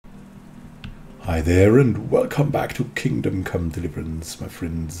Hi there and welcome back to Kingdom Come Deliverance, my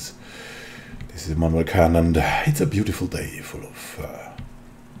friends. This is Immanuel and it's a beautiful day full of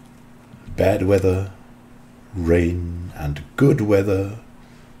bad weather, rain and good weather,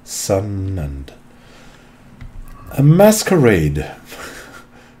 sun and a masquerade.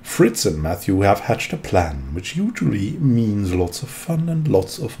 Fritz and Matthew have hatched a plan, which usually means lots of fun and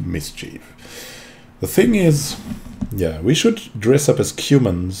lots of mischief. The thing is, yeah, we should dress up as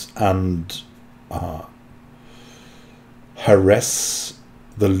humans and harass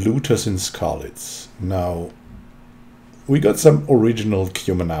the looters in Scarlets. Now, we got some original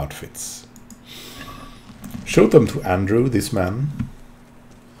human outfits. Showed them to Andrew, this man,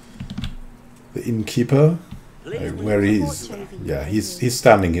 the innkeeper. Where he is? Yeah, he's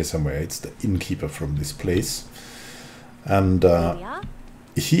standing here somewhere. It's the innkeeper from this place, and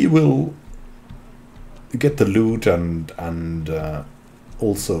he will get the loot and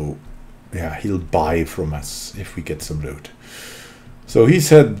also, yeah, he'll buy from us if we get some loot. So he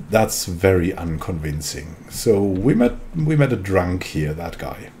said that's very unconvincing. So we met a drunk here, that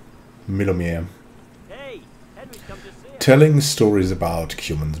guy, Milomir, telling stories about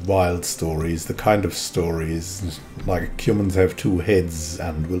humans, wild stories, the kind of stories like humans have two heads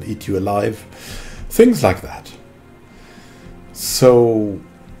and will eat you alive, things like that. So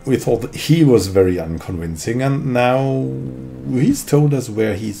we thought that he was very unconvincing, and now he's told us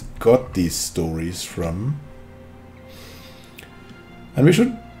where he's got these stories from. And we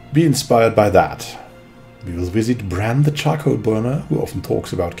should be inspired by that. We will visit Bran the charcoal burner, who often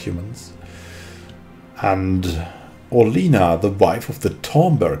talks about humans. And Orlina, the wife of the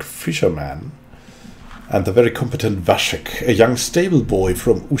Tormberg fisherman. And the very competent Vashek, a young stable boy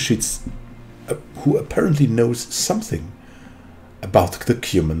from Ushitz, who apparently knows something about the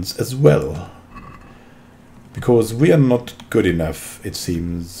humans as well, because we are not good enough, it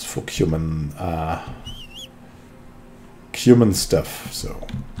seems, for human stuff. So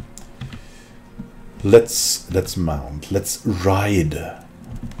let's mount, let's ride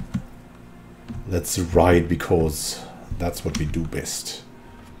because that's what we do best.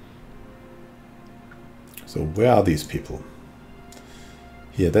 So where are these people?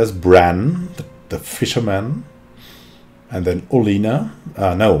 Here, there's Bran, the fisherman. And then Olina,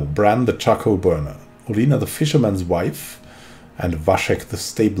 Bran the charcoal burner, Olina the fisherman's wife, and Vashek the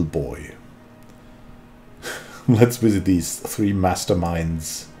stable boy. Let's visit these three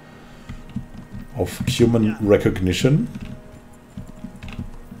masterminds of human recognition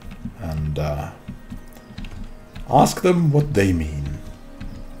and ask them what they mean.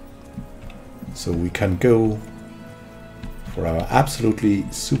 So we can go for our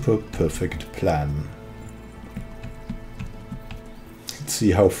absolutely super perfect plan.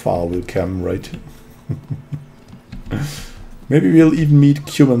 See how far we'll come, right? Maybe we'll even meet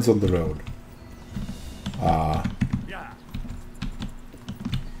humans on the road.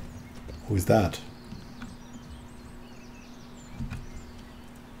 Who is that?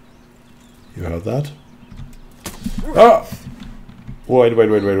 You heard that? Ah!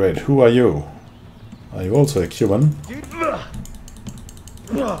 Wait. Who are you? Are you also a human?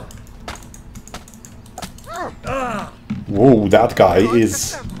 Whoa, that guy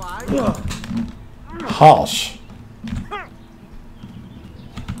is harsh.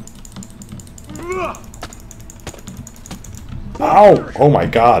 Ow! Oh my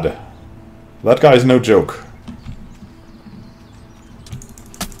god. That guy is no joke.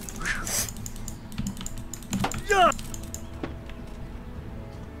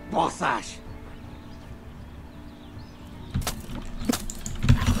 Bossage.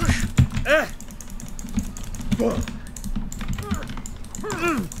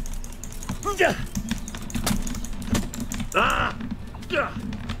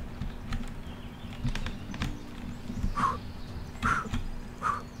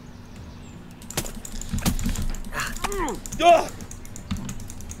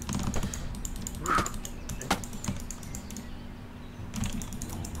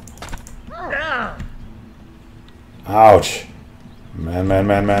 Ouch. Man.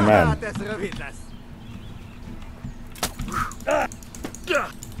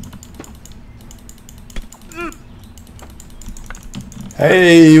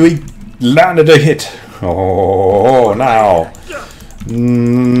 Hey, we landed a hit. Oh, now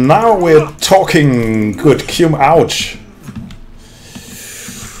we're talking good. Ouch.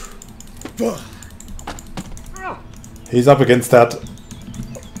 He's up against that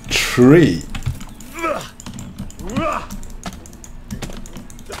tree.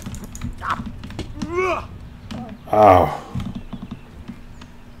 Ow.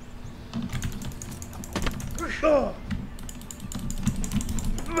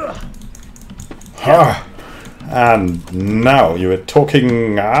 Ah, and now you were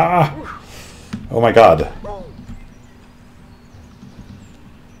talking. Ah, oh my god!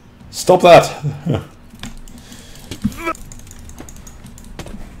 Stop that!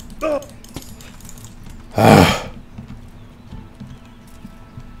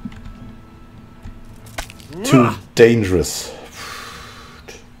 Too dangerous.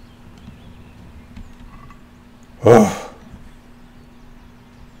 Oh.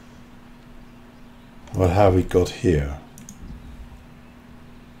 What have we got here?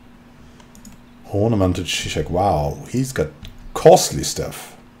 Ornamented shishak. Wow, he's got costly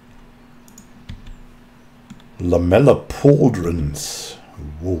stuff. Lamella pauldrons.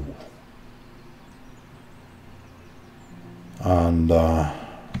 Whoa. And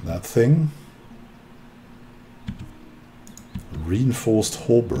that thing. Reinforced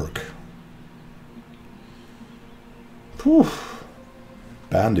hauberk. Poof.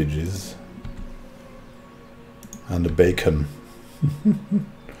 Bandages. And a bacon.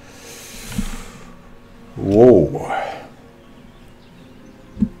 Whoa.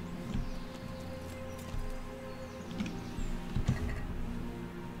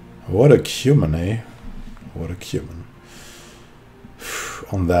 What a cumin, eh? What a cumin.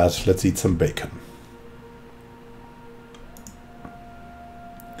 On that, let's eat some bacon.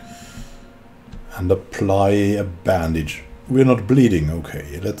 And apply a bandage. We're not bleeding,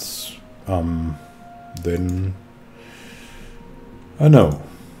 okay. Let's then I know.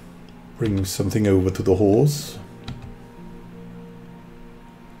 Bring something over to the horse.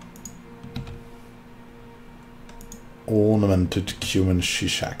 Ornamented cumin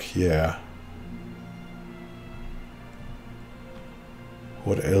shishak, yeah.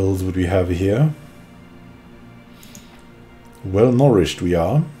 What else would we have here? Well nourished we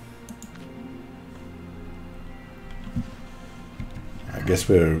are. I guess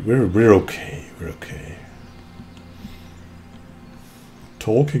we're okay. We're okay.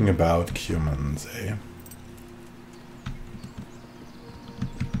 Talking about cumins, eh?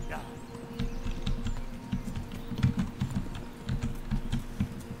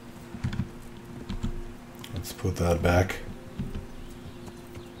 Let's put that back.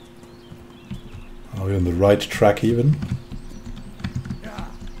 Are we on the right track even?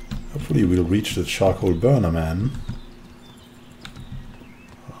 Hopefully we'll reach the charcoal burner man.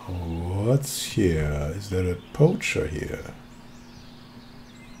 What's here? Is there a poacher here?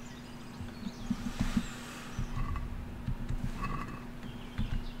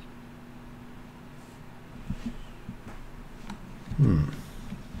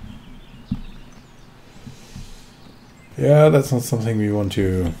 Yeah, that's not something we want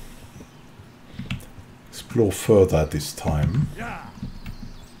to explore further at this time.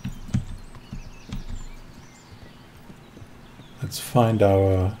 Let's find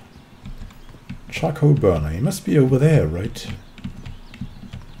our charcoal burner. He must be over there, right?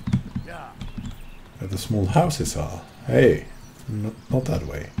 Where the small houses are. Hey, not that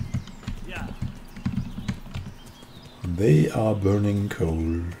way. They are burning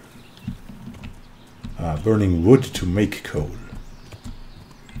coal. Burning wood to make coal.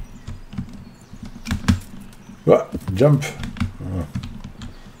 Well, jump.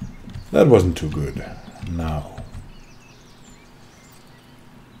 That wasn't too good. Now.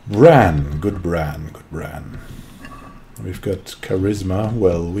 Bran. Good Bran. Good Bran. We've got charisma.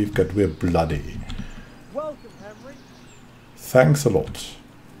 Well, we're bloody. Welcome, Henry. Thanks a lot.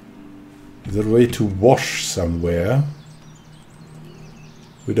 Is there a way to wash somewhere?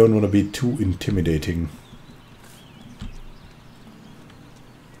 We don't want to be too intimidating.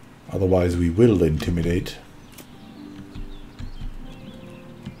 Otherwise we will intimidate.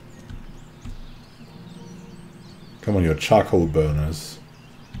 Come on, your charcoal burners.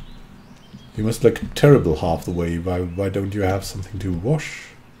 You must look terrible half the way. Why don't you have something to wash?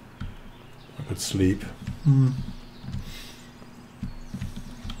 I could sleep.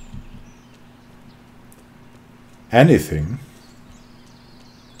 Anything?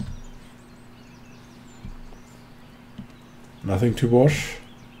 Nothing to wash?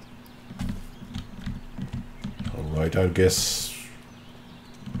 Alright, I guess.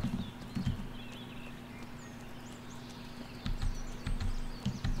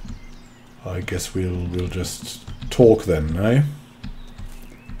 I guess we'll just talk then, eh?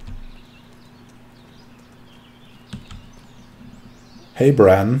 Hey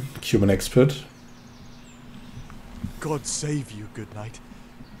Bran, cumin expert. God save you, good knight.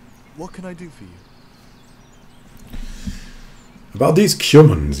 What can I do for you? About these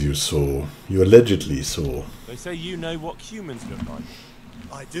cumins you saw, you allegedly saw. They say you know what humans look like.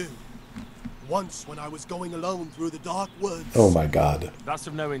 I do. Once when I was going alone through the dark woods. Oh my god. That's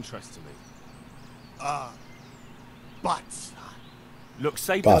of no interest to me. But, Look,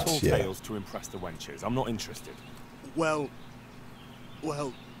 save But, the tall yeah. tales to impress the wenches. I'm not interested. well,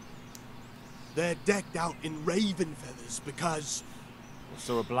 they're decked out in raven feathers because...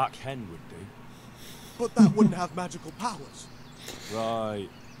 So a black hen would do. But that wouldn't have magical powers. Right.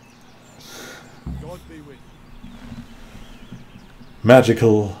 God be with you.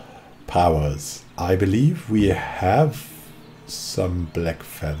 Magical powers. I believe we have some black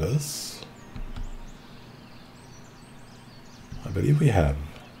feathers. I believe we have.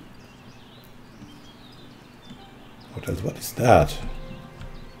 What else? What is that?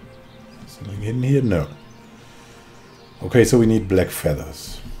 Something in here? No. Okay, so we need black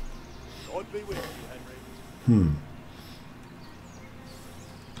feathers. God be with you, Henry.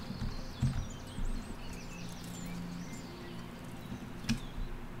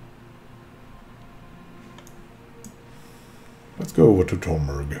 Let's go over to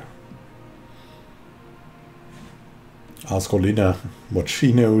Tormberg. Ask Olina what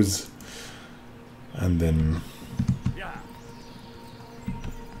she knows. And then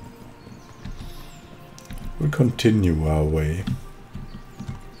we'll continue our way.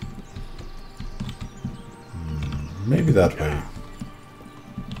 Maybe that way.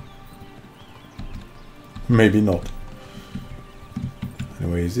 Maybe not.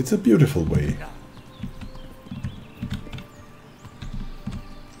 Anyways, it's a beautiful way.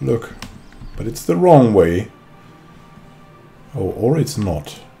 Look, but it's the wrong way. Oh, or it's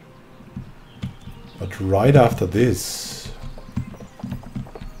not. But right after this,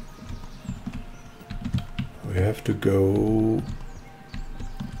 we have to go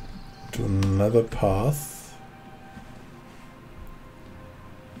to another path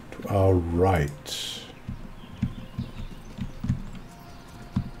to our right.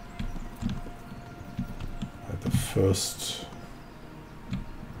 At the first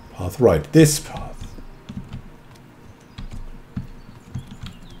path, right, this path.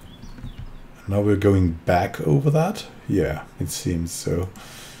 Now we're going back over that? Yeah, it seems so.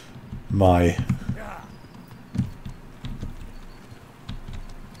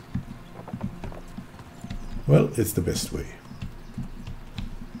 Well, it's the best way.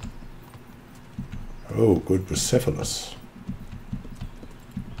 Oh, good Bucephalus.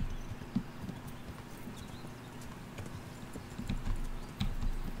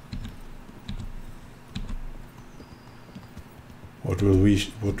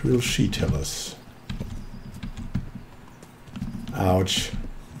 What will she tell us? Ouch.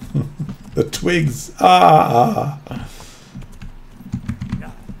 The twigs. Ah.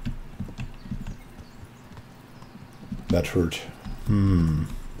 That hurt.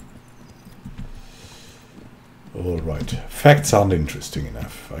 All right. Facts sound interesting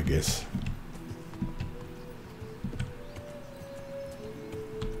enough, I guess.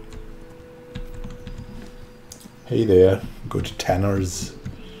 Hey there, good Tanners.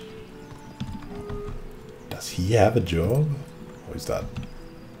 Does he have a job? Or is that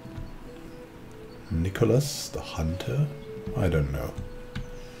Nicholas, the hunter? I don't know.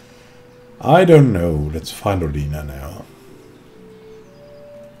 I don't know. Let's find Olina now.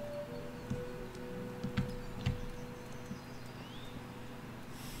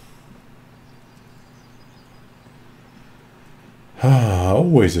 Ah,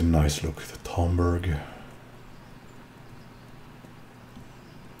 always a nice look, the Tomberg.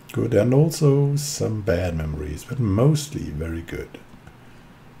 Good, and also some bad memories, but mostly very good.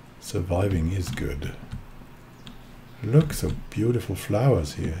 Surviving is good. Look, so beautiful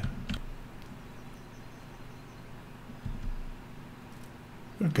flowers here.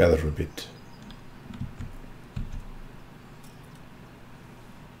 We'll gather a bit.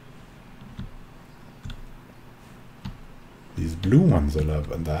 These blue ones I love,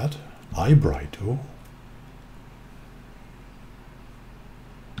 and that. Eyebright, oh.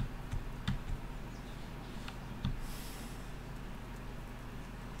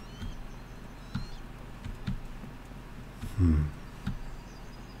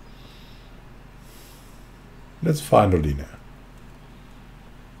 Let's find Olina.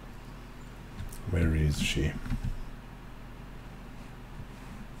 Where is she?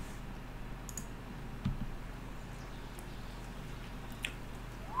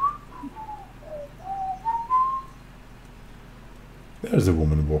 There's a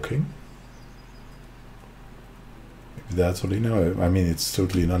woman walking. Maybe that's Olina. I mean, it's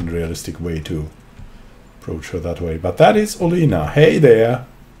totally an unrealistic way to approach her that way. But that is Olina. Hey there!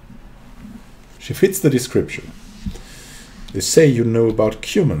 She fits the description. They say you know about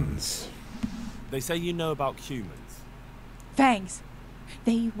humans. They say you know about humans. Fangs.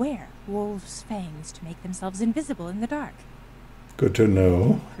 They wear wolves' fangs to make themselves invisible in the dark. Good to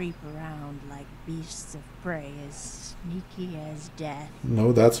know. Creep around like beasts of prey as sneaky as death.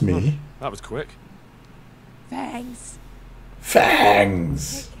 No, that's me. That was quick. Fangs.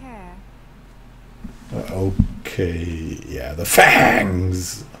 Fangs! Take care. Okay, yeah, the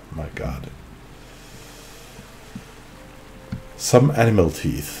fangs! Oh my god. Some animal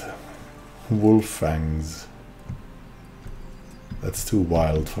teeth. Wolf fangs. That's too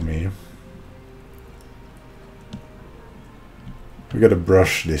wild for me. We gotta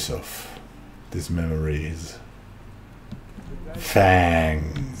brush this off. These memories.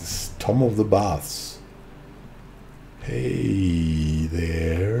 Fangs. Tom of the Baths. Hey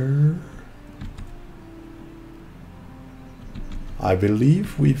there. I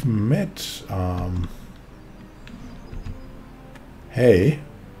believe we've met. Hey.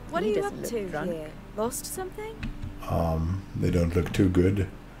 What are you up to here? Lost something? They don't look too good.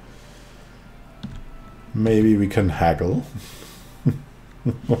 Maybe we can haggle.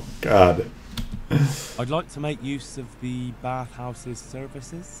 Oh god. I'd like to make use of the bathhouse's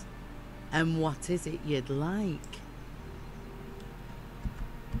services. And what is it you'd like?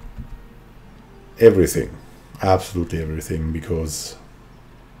 Everything. Absolutely everything, because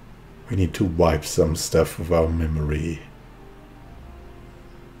we need to wipe some stuff of our memory.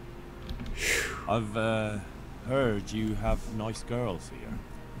 I've heard you have nice girls here.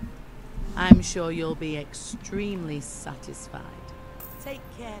 I'm sure you'll be extremely satisfied. Take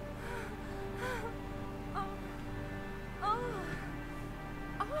care.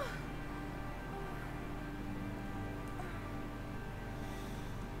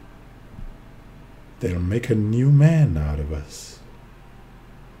 They'll make a new man out of us.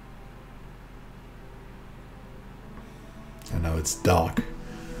 And now it's dark.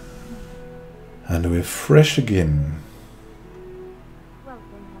 And we're fresh again.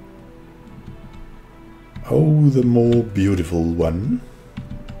 Oh, the more beautiful one.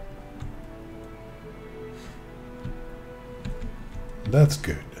 That's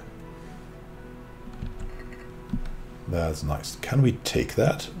good. That's nice. Can we take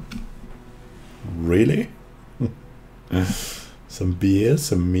that? Really? Some beer,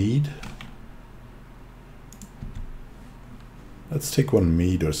 some mead. Let's take one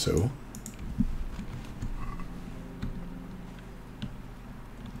mead or so.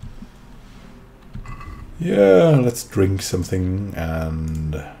 Yeah, let's drink something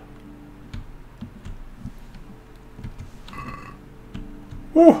and...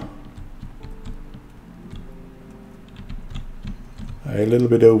 Whoa! A little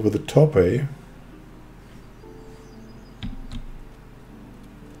bit over the top, eh?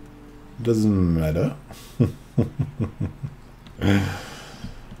 Doesn't matter.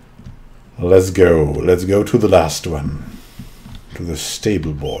 Let's go. Let's go to the last one. To the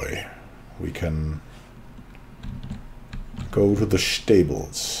stable boy. We can go to the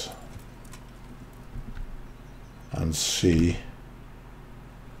stables and see.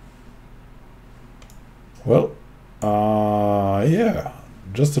 Well, yeah,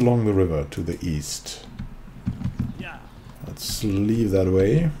 just along the river to the east. Yeah. Let's leave that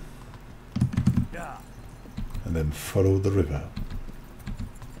way. Yeah. And then follow the river.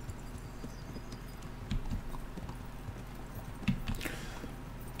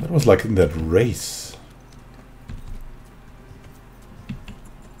 That was like in that race.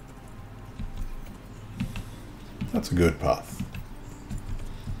 That's a good path.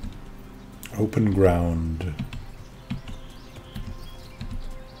 Open ground.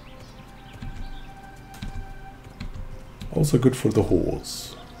 Also good for the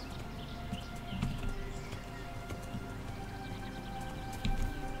horse.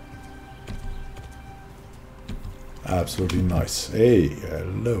 Absolutely nice. Hey,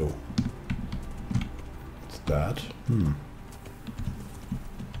 hello. What's that?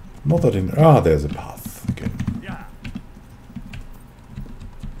 Not that in... Ah, there's a path again. Yeah.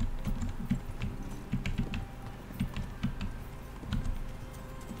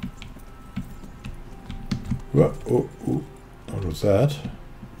 Oh, what was that?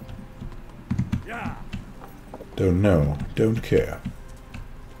 Yeah. Don't know. Don't care.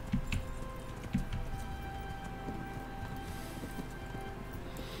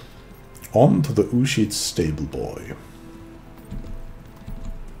 On to the Ushit stable boy.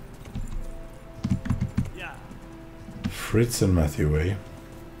 Yeah. Fritz and Matthew,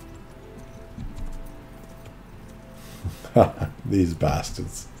 eh? These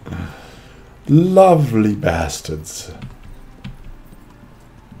bastards. Lovely bastards.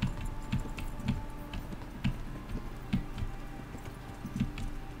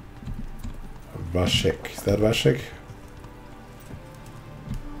 Vashek. Is that Vashek?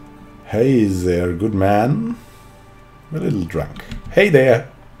 Hey there, good man. A little drunk. Hey there.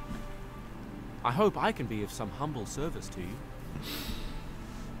 I hope I can be of some humble service to you.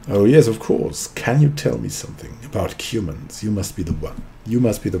 Oh yes, of course. Can you tell me something about humans? You must be the one. You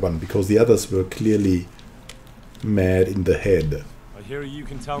must be the one, because the others were clearly mad in the head. I hear you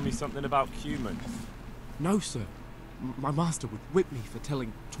can tell me something about humans. No, sir. My master would whip me for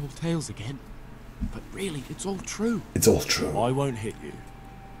telling tall tales again. But really, it's all true. It's all true. I won't hit you.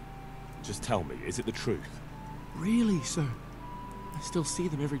 Just tell me, is it the truth? Really, sir? I still see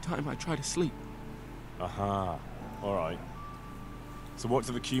them every time I try to sleep. Aha. Alright. So what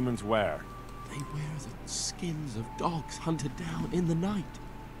do the humans wear? They wear the skins of dogs hunted down in the night,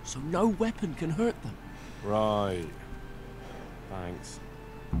 so no weapon can hurt them. Right. Thanks.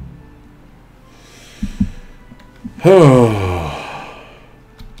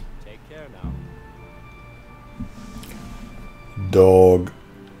 Take care now. Dog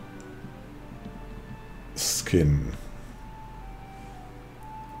skin.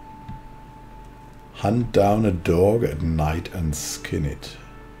 Hunt down a dog at night and skin it.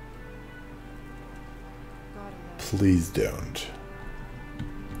 Please don't.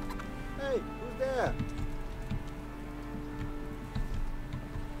 Hey, who's there?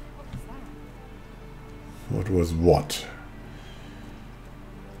 What was what?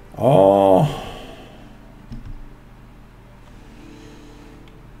 Oh.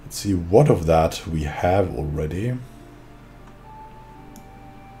 Let's see, what of that we have already.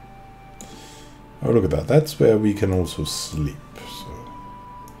 Oh, look at that. That's where we can also sleep. So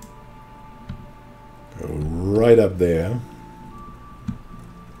go right up there.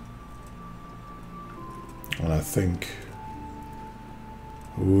 And I think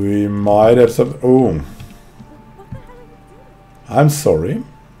we might have some... Oh. I'm sorry.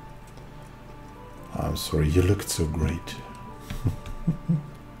 I'm sorry. You looked so great.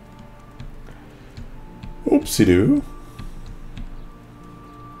 Oopsie-doo.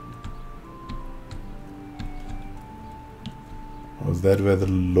 Was that where the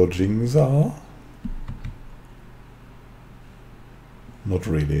lodgings are? Not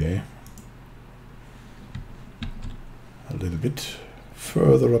really, eh? A little bit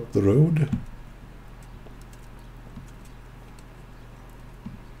further up the road.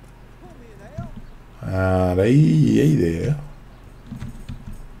 And hey there.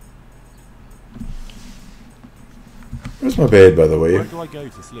 Where's my bed, by the way? Where do I go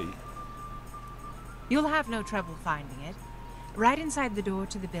to sleep? You'll have no trouble finding it. Right inside the door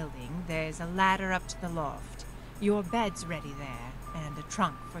to the building, there's a ladder up to the loft. Your bed's ready there, and a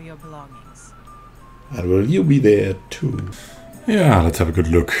trunk for your belongings. And will you be there too? Yeah, let's have a good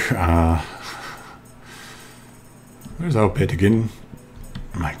look. Where's our bed again?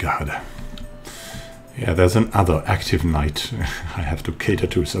 My god. Yeah, there's another active night I have to cater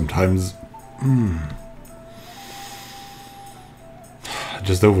to sometimes.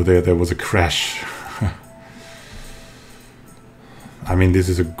 Just over there was a crash. I mean, this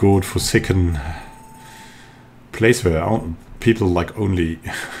is a god-forsaken place where people like only...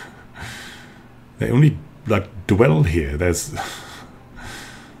 they only like dwell here. There's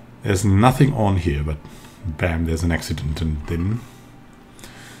nothing on here, but bam, there's an accident, and then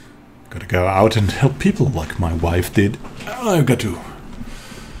gotta go out and help people like my wife did. I've got to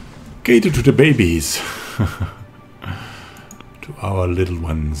cater to the babies. To our little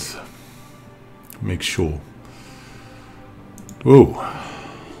ones. Make sure. Oh,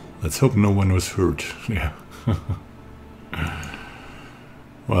 let's hope no one was hurt. Yeah.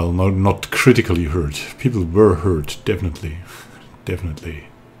 Well, no, not critically hurt. People were hurt, definitely. Definitely.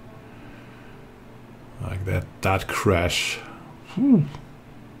 Like that crash. Whew.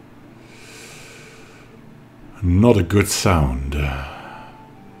 Not a good sound.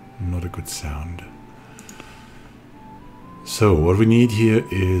 Not a good sound. So, what we need here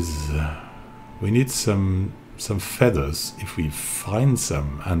is... we need some feathers, if we find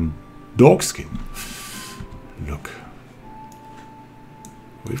some, and dog skin. Look.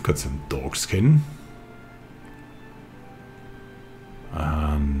 We've got some dog skin.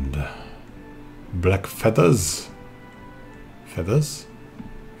 And black feathers. Feathers?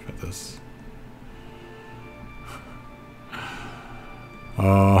 Feathers.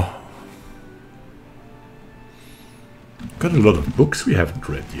 Got a lot of books we haven't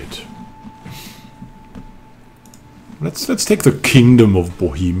read yet. Let's take the Kingdom of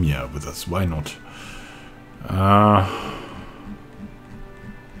Bohemia with us. Why not?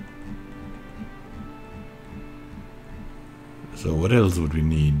 So what else would we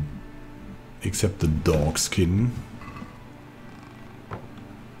need? Except the dog skin.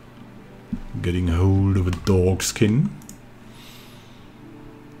 Getting hold of a dog skin.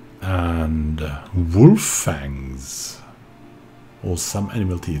 And wolf fangs. Or some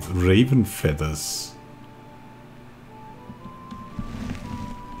animal teeth. Raven feathers.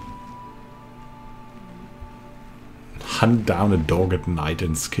 Hunt down a dog at night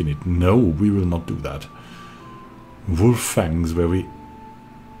and skin it. No, we will not do that. Wolf fangs, where we...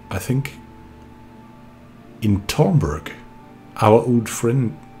 I think... in Tornberg, our old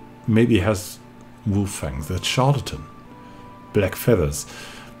friend maybe has wolf fangs. That's Charlatan. Black feathers.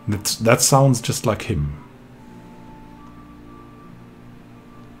 That sounds just like him.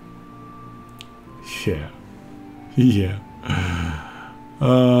 Yeah. Yeah.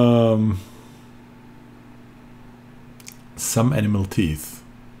 Some animal teeth.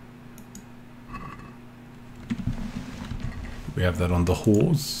 We have that on the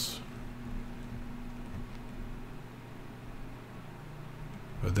horse.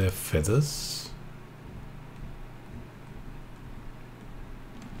 Are there feathers?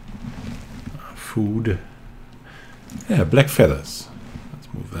 Food. Yeah, black feathers. Let's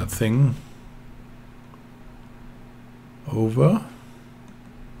move that thing over.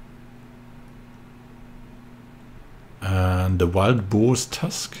 And the wild boar's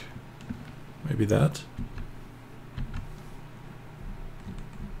tusk. Maybe that.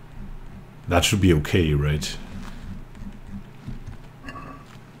 That should be okay, right?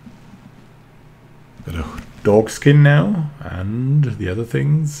 Got a dog skin now. And the other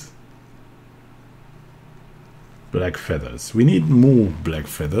things. Black feathers. We need more black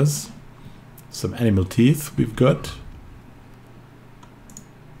feathers. Some animal teeth we've got.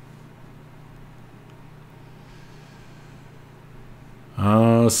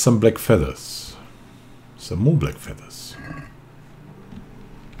 Some black feathers. Some more black feathers.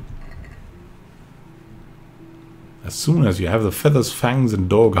 As soon as you have the feathers, fangs, and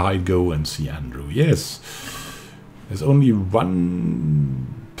dog hide, go and see Andrew. Yes. There's only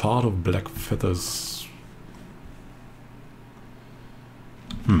one part of black feathers.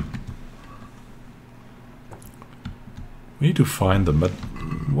 We need to find them, but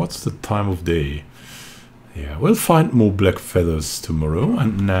what's the time of day? Yeah, we'll find more black feathers tomorrow,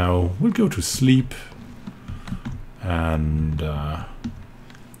 and now we'll go to sleep. And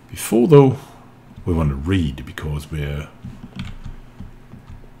before though, we want to read because we're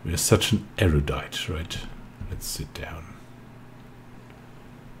such an erudite, right? Let's sit down.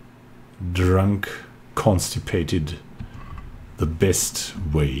 Drunk, constipated, the best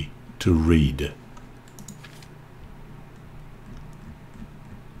way to read.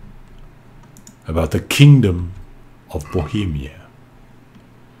 About the kingdom of Bohemia.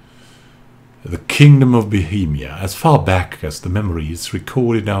 The kingdom of Bohemia, as far back as the memories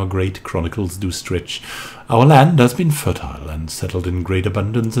recorded in our great chronicles do stretch, our land has been fertile and settled in great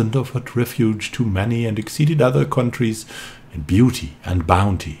abundance and offered refuge to many and exceeded other countries in beauty and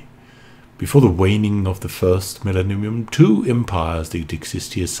bounty. Before the waning of the first millennium, two empires did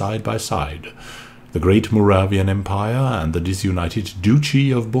exist here side by side, the great Moravian Empire and the disunited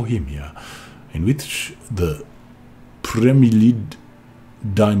Duchy of Bohemia, in which the Premilid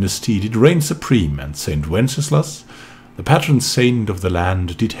dynasty did reign supreme, and Saint Wenceslas, the patron saint of the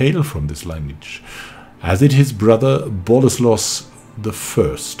land, did hail from this lineage, as did his brother Boleslaus I,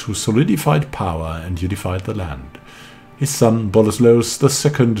 who solidified power and unified the land. His son Boleslaus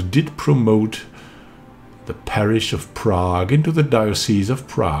II did promote the parish of Prague into the diocese of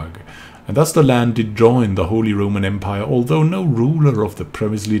Prague, and thus the land did join the Holy Roman Empire, although no ruler of the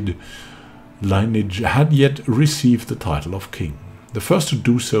Premislid lineage had yet received the title of king. The first to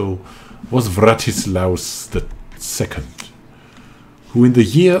do so was Vratislaus II, who in the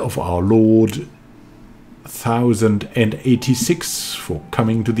year of our Lord 1086, for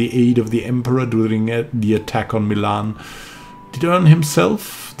coming to the aid of the emperor during the attack on Milan, did earn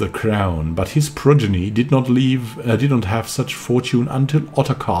himself the crown, but his progeny did not have such fortune until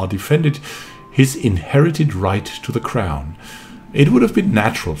Ottokar defended his inherited right to the crown. It would have been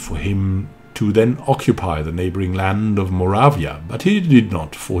natural for him to then occupy the neighboring land of Moravia, but he did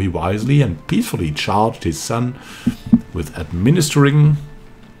not, for he wisely and peacefully charged his son with administering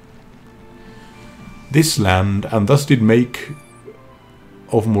this land, and thus did make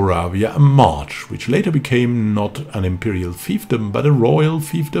of Moravia a march, which later became not an imperial fiefdom, but a royal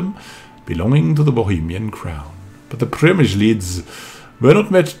fiefdom belonging to the Bohemian crown. But the Premishlids were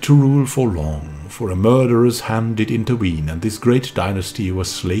not meant to rule for long, for a murderer's hand did intervene, and this great dynasty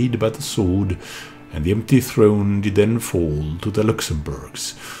was slayed by the sword, and the empty throne did then fall to the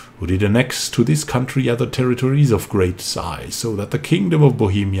Luxemburgs, who did annex to this country other territories of great size, so that the kingdom of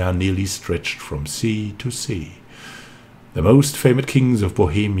Bohemia nearly stretched from sea to sea. The most famous kings of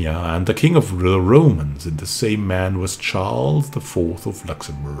Bohemia and the king of the Romans in the same man was Charles IV of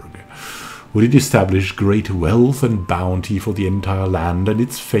Luxembourg, Would it establish great wealth and bounty for the entire land, and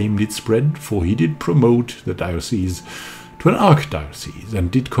its fame did spread, for he did promote the diocese to an archdiocese,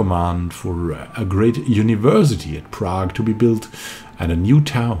 and did command for a great university at Prague to be built, and a new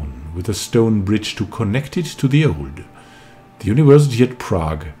town with a stone bridge to connect it to the old. The university at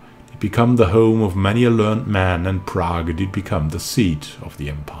Prague did become the home of many a learned man, and Prague did become the seat of the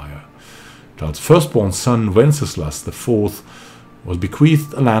empire. Charles' firstborn son, Wenceslas IV, was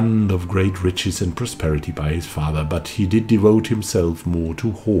bequeathed a land of great riches and prosperity by his father, but he did devote himself more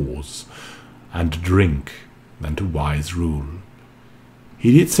to whores and drink than to wise rule.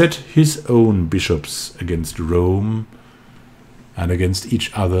 He did set his own bishops against Rome and against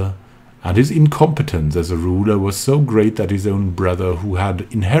each other, and his incompetence as a ruler was so great that his own brother, who had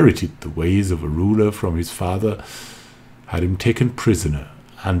inherited the ways of a ruler from his father, had him taken prisoner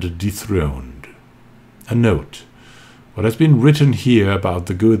and dethroned. A note: what has been written here about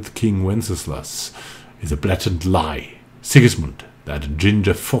the good King Wenceslas is a blatant lie. Sigismund, that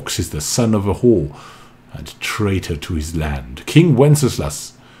ginger fox, is the son of a whore and traitor to his land. King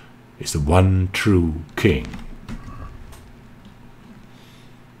Wenceslas is the one true king.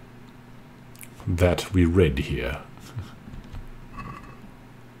 That we read here.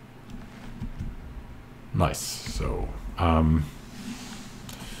 Nice. So,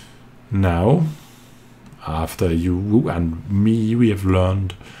 now, after you and me, we have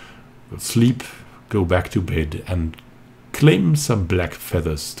learned, sleep, go back to bed, and claim some black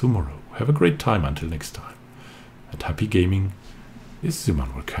feathers tomorrow. Have a great time until next time. And happy gaming. This is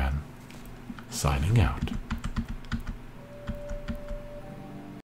Immanuel signing out.